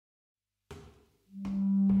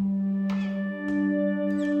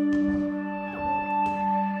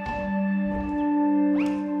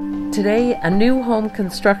Today, a new home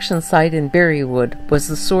construction site in Berrywood was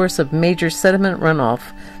the source of major sediment runoff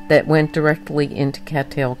that went directly into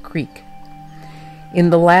Cattail Creek. In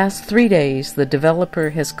the last 3 days, the developer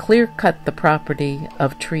has clear-cut the property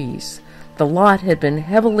of trees. The lot had been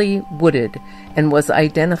heavily wooded and was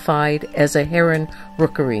identified as a heron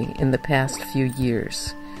rookery in the past few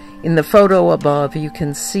years. In the photo above, you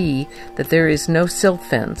can see that there is no silt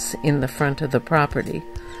fence in the front of the property.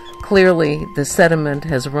 Clearly, the sediment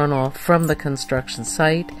has run off from the construction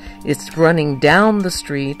site. It's running down the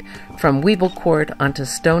street from Webal Court onto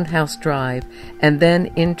Stonehouse Drive and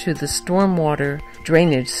then into the stormwater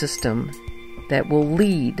drainage system that will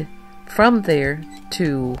lead from there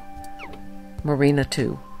to Marina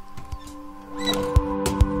 2.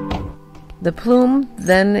 The plume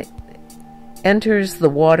then enters the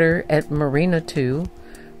water at Marina 2,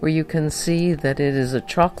 where you can see that it is a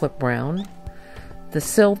chocolate brown. The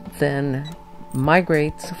silt then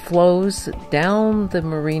migrates, flows down the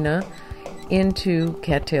marina into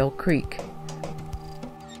Cattail Creek.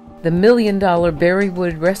 The $1 million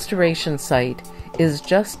Berrywood restoration site is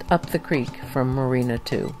just up the creek from Marina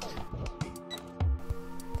 2.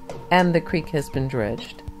 And the creek has been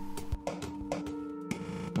dredged.